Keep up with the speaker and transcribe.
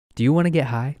Do you want to get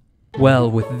high?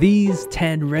 Well, with these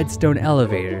 10 redstone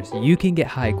elevators, you can get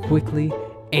high quickly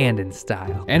and in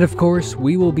style. And of course,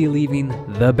 we will be leaving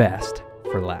the best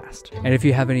for last. And if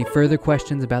you have any further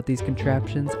questions about these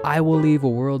contraptions, I will leave a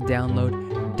world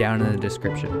download down in the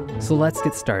description. So let's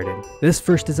get started. This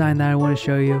first design that I want to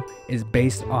show you is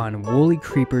based on Woolly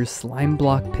Creeper's slime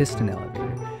block piston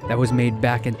elevator that was made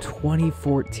back in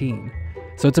 2014.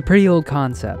 So it's a pretty old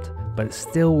concept, but it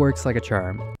still works like a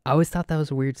charm. I always thought that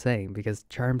was a weird saying because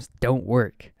charms don't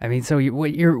work. I mean, so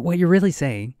what you're really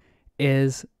saying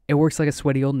is it works like a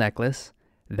sweaty old necklace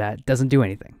that doesn't do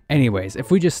anything. Anyways, if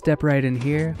we just step right in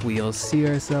here, we'll see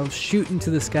ourselves shoot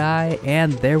into the sky,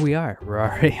 and there we are. We're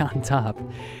already on top.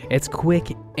 It's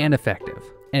quick and effective.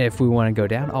 And if we want to go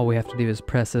down, all we have to do is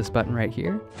press this button right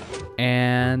here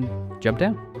and jump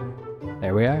down.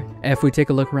 There we are. And if we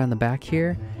take a look around the back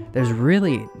here, there's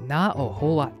really not a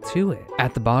whole lot to it.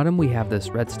 At the bottom, we have this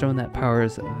redstone that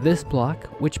powers this block,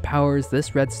 which powers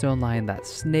this redstone line that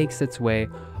snakes its way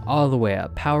all the way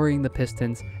up, powering the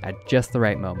pistons at just the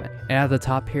right moment. And at the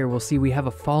top here, we'll see we have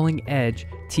a falling edge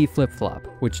T flip-flop,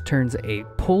 which turns a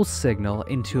pulse signal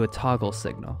into a toggle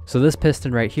signal. So this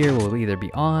piston right here will either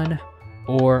be on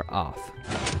or off,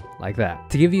 like that.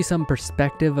 To give you some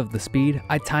perspective of the speed,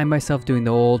 I timed myself doing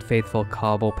the old faithful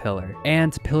cobble pillar.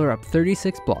 And to pillar up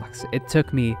 36 blocks, it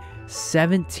took me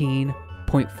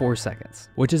 17.4 seconds,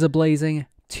 which is a blazing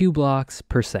 2 blocks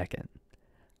per second.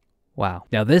 Wow.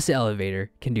 Now this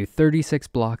elevator can do 36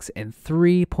 blocks in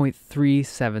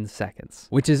 3.37 seconds,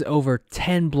 which is over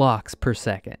 10 blocks per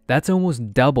second. That's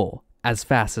almost double as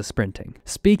fast as sprinting.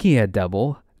 Speaking of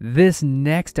double, this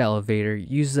next elevator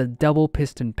uses a double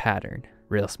piston pattern.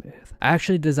 Real smooth. I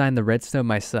actually designed the redstone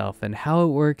myself, and how it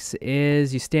works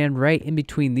is you stand right in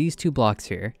between these two blocks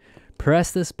here,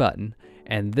 press this button,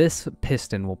 and this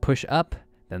piston will push up.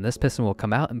 Then this piston will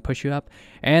come out and push you up,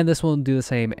 and this will do the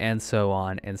same, and so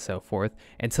on and so forth,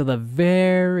 until the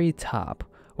very top,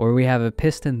 where we have a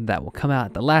piston that will come out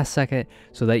at the last second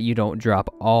so that you don't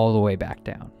drop all the way back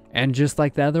down. And just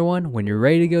like the other one, when you're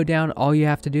ready to go down, all you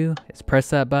have to do is press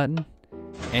that button,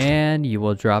 and you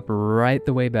will drop right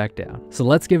the way back down. So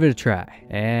let's give it a try.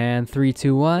 And 3,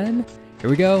 2, 1, here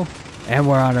we go. And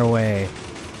we're on our way.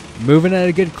 Moving at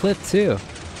a good clip too.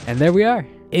 And there we are.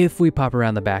 If we pop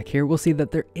around the back here, we'll see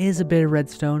that there is a bit of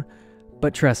redstone,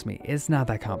 but trust me, it's not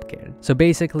that complicated. So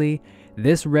basically,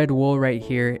 this red wool right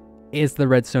here is the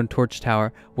redstone torch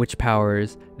tower, which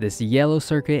powers this yellow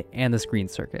circuit and this green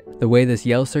circuit. The way this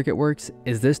yellow circuit works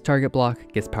is this target block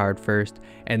gets powered first,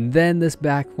 and then this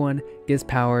back one gets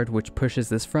powered, which pushes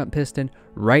this front piston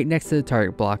right next to the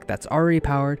target block that's already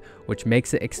powered, which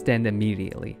makes it extend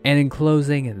immediately. And in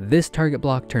closing, this target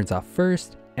block turns off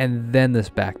first, and then this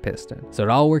back piston. So it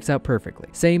all works out perfectly.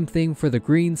 Same thing for the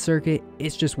green circuit,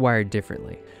 it's just wired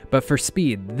differently. But for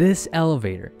speed, this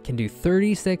elevator can do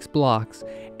 36 blocks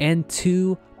and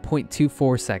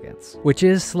 2.24 seconds, which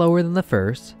is slower than the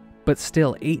first, but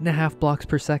still 8.5 blocks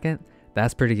per second.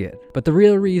 That's pretty good. But the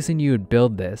real reason you would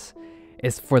build this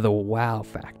is for the wow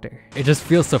factor. It just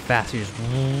feels so fast. You just...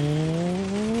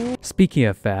 Speaking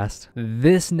of fast,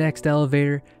 this next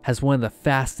elevator has one of the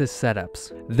fastest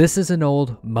setups. This is an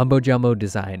old mumbo jumbo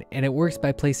design, and it works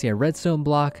by placing a redstone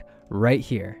block right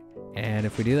here. And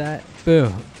if we do that,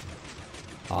 boom,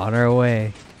 on our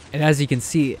way. And as you can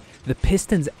see, the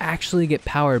pistons actually get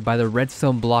powered by the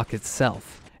redstone block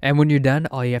itself. And when you're done,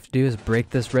 all you have to do is break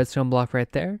this redstone block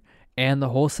right there, and the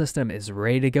whole system is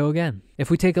ready to go again. If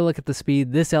we take a look at the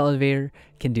speed, this elevator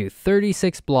can do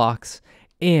 36 blocks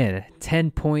in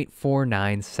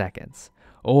 10.49 seconds,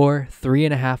 or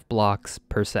 3.5 blocks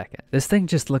per second. This thing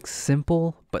just looks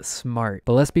simple but smart.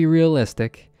 But let's be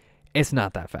realistic, it's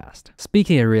not that fast.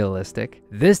 Speaking of realistic,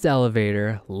 this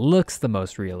elevator looks the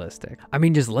most realistic. I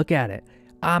mean, just look at it.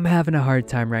 I'm having a hard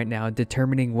time right now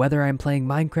determining whether I'm playing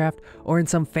Minecraft or in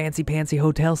some fancy-pantsy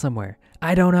hotel somewhere.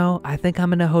 I don't know, I think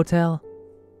I'm in a hotel.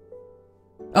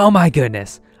 Oh my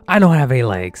goodness, I don't have any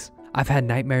legs. I've had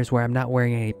nightmares where I'm not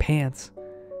wearing any pants,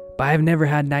 but I've never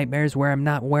had nightmares where I'm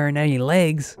not wearing any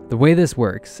legs. The way this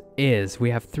works is we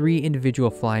have 3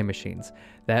 individual flying machines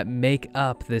that make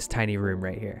up this tiny room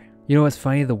right here. You know what's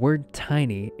funny? The word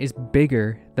tiny is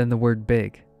bigger than the word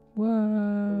big.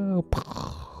 Whoa.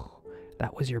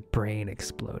 That was your brain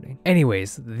exploding.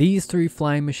 Anyways, these 3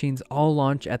 flying machines all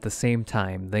launch at the same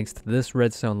time thanks to this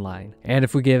redstone line. And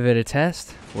if we give it a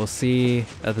test, we'll see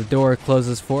that the door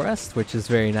closes for us, which is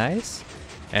very nice.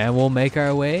 And we'll make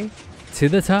our way to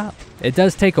the top. It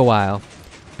does take a while,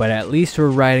 but at least we're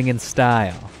riding in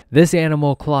style. This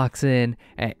animal clocks in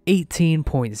at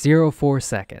 18.04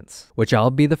 seconds, which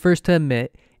I'll be the first to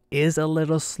admit is a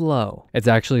little slow. It's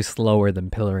actually slower than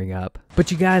pillaring up.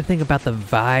 But you gotta think about the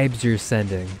vibes you're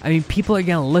sending. I mean, people are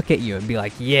gonna look at you and be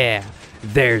like, yeah,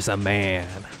 there's a man.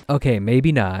 Okay,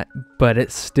 maybe not, but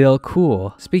it's still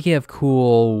cool. Speaking of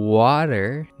cool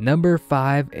water, number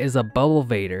 5 is a bubble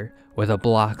vader with a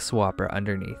block swapper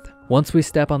underneath. Once we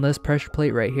step on this pressure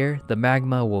plate right here, the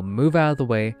magma will move out of the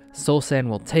way, soul sand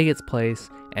will take its place,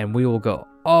 and we will go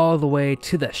all the way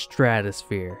to the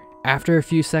stratosphere. After a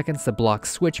few seconds, the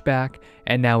blocks switch back,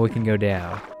 and now we can go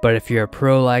down. But if you're a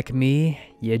pro like me,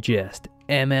 you just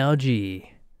MLG.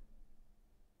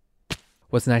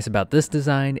 What's nice about this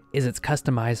design is it's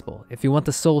customizable. If you want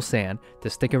the soul sand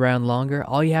to stick around longer,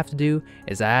 all you have to do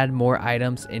is add more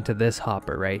items into this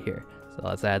hopper right here. So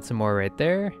let's add some more right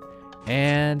there.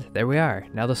 And there we are.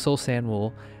 Now the soul sand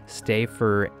will stay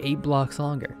for 8 blocks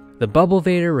longer. The bubble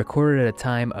vader recorded at a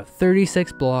time of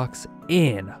 36 blocks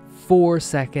in 4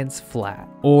 seconds flat,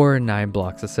 or 9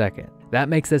 blocks a second. That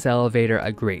makes this elevator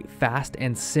a great, fast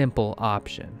and simple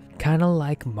option. Kinda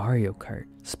like Mario Kart.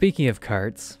 Speaking of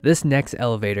carts, this next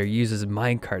elevator uses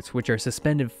mine carts which are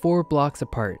suspended 4 blocks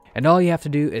apart, and all you have to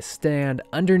do is stand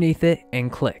underneath it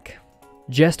and click.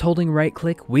 Just holding right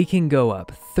click, we can go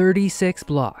up 36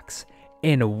 blocks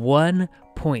in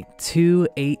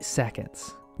 1.28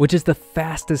 seconds, which is the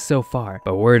fastest so far,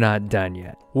 but we're not done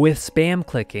yet. With spam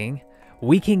clicking,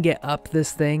 we can get up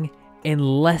this thing in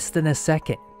less than a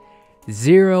second,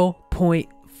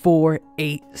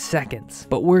 0.48 seconds.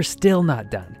 But we're still not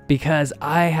done, because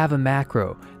I have a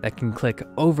macro that can click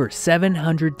over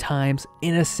 700 times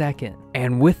in a second.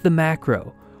 And with the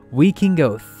macro, we can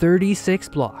go 36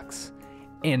 blocks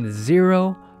in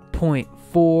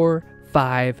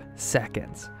 0.45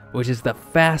 seconds, which is the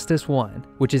fastest one,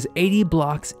 which is 80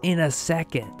 blocks in a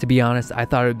second. To be honest, I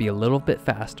thought it would be a little bit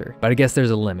faster, but I guess there's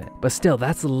a limit. But still,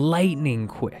 that's lightning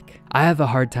quick. I have a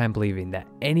hard time believing that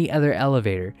any other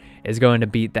elevator is going to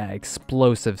beat that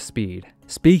explosive speed.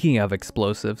 Speaking of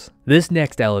explosives, this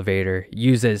next elevator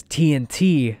uses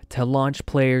TNT to launch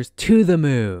players to the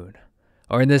moon,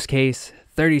 or in this case,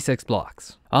 36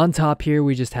 blocks. On top here,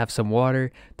 we just have some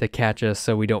water to catch us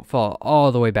so we don't fall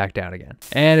all the way back down again.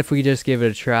 And if we just give it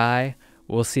a try,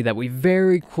 we'll see that we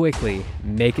very quickly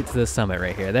make it to the summit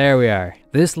right here. There we are.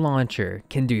 This launcher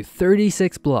can do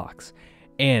 36 blocks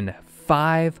in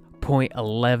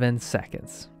 5.11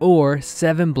 seconds, or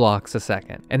 7 blocks a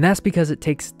second. And that's because it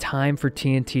takes time for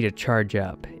TNT to charge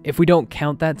up. If we don't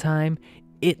count that time,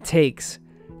 it takes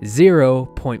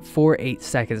 0.48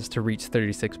 seconds to reach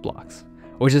 36 blocks.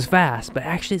 Which is fast, but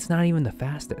actually it's not even the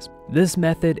fastest. This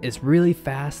method is really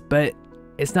fast, but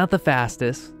it's not the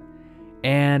fastest,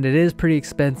 and it is pretty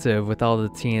expensive with all the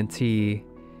TNT,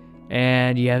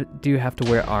 and you do have to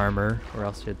wear armor or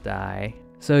else you'll die.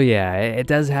 So yeah, it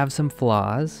does have some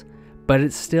flaws, but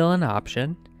it's still an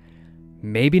option.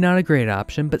 Maybe not a great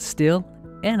option, but still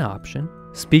an option.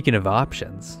 Speaking of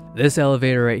options, this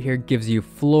elevator right here gives you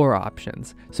floor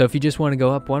options. So if you just want to go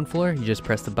up one floor, you just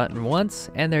press the button once,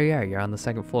 and there you are, you're on the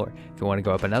second floor. If you want to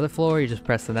go up another floor, you just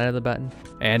press another button.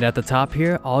 And at the top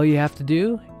here, all you have to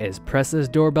do is press this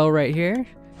doorbell right here,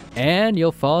 and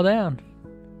you'll fall down.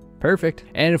 Perfect.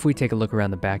 And if we take a look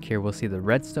around the back here, we'll see the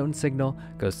redstone signal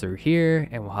goes through here,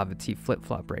 and we'll have a T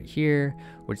flip-flop right here,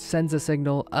 which sends a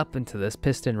signal up into this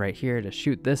piston right here to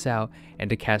shoot this out and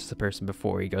to catch the person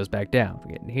before he goes back down.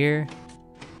 We get in here.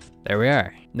 There we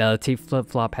are. Now the T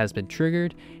flip-flop has been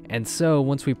triggered, and so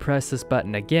once we press this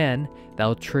button again,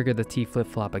 that'll trigger the T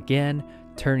flip-flop again,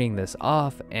 turning this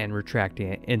off and retracting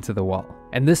it into the wall.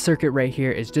 And this circuit right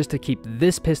here is just to keep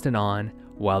this piston on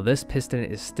while this piston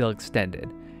is still extended.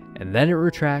 And then it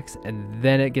retracts, and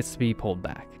then it gets to be pulled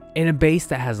back. In a base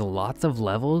that has lots of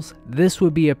levels, this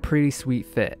would be a pretty sweet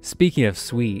fit. Speaking of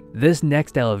sweet, this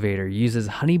next elevator uses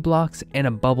honey blocks and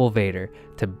a bubble vader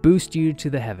to boost you to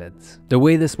the heavens. The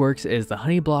way this works is the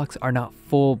honey blocks are not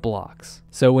full blocks.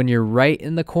 So when you're right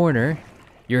in the corner,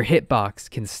 your hitbox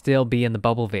can still be in the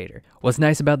bubble vader. What's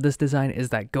nice about this design is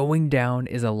that going down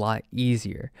is a lot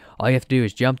easier. All you have to do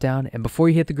is jump down, and before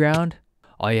you hit the ground,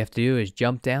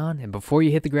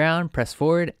 press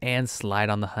forward and slide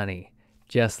on the honey.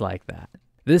 Just like that.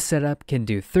 This setup can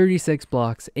do 36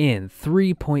 blocks in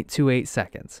 3.28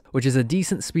 seconds, which is a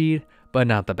decent speed, but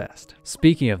not the best.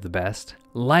 Speaking of the best,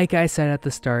 like I said at the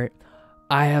start,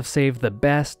 I have saved the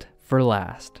best for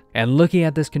last. And looking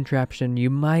at this contraption,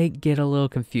 you might get a little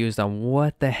confused on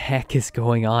what the heck is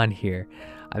going on here.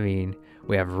 I mean,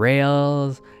 we have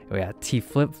rails, we have T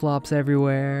flip-flops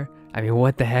everywhere. I mean,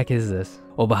 what the heck is this?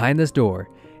 Well, behind this door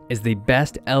is the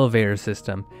best elevator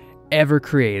system ever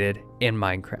created in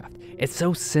Minecraft. It's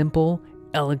so simple,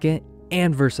 elegant,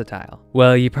 and versatile.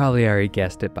 Well, you probably already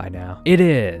guessed it by now. It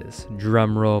is,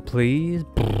 drumroll please,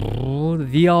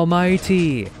 the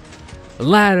almighty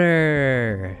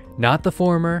ladder. Not the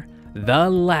former, the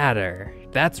ladder.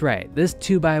 That's right, this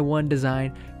 2x1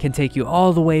 design can take you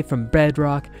all the way from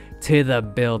bedrock to the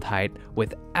build height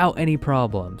without any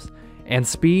problems. And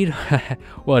speed?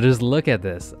 Well, just look at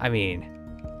this. I mean,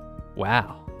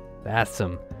 wow, that's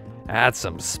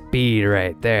some speed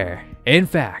right there. In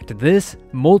fact, this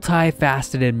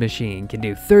multifaceted machine can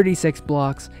do 36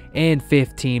 blocks in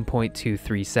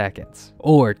 15.23 seconds,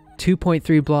 or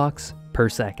 2.3 blocks per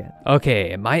second.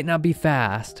 Okay, it might not be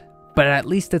fast, but at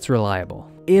least it's reliable.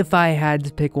 If I had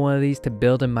to pick one of these to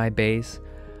build in my base,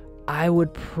 I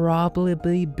would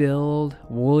probably build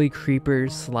Woolly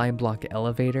Creeper's slime block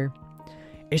elevator.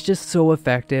 It's just so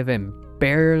effective and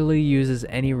barely uses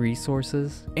any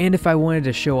resources. And if I wanted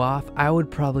to show off, I would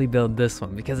probably build this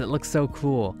one because it looks so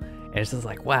cool. And it's just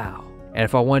like, wow. And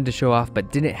if I wanted to show off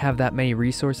but didn't have that many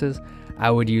resources,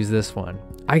 I would use this one.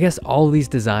 I guess all these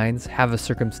designs have a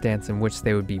circumstance in which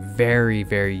they would be very,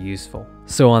 very useful.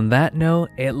 So on that note,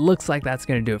 it looks like that's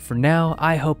going to do it for now.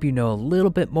 I hope you know a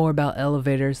little bit more about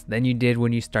elevators than you did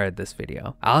when you started this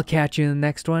video. I'll catch you in the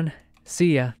next one.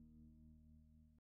 See ya.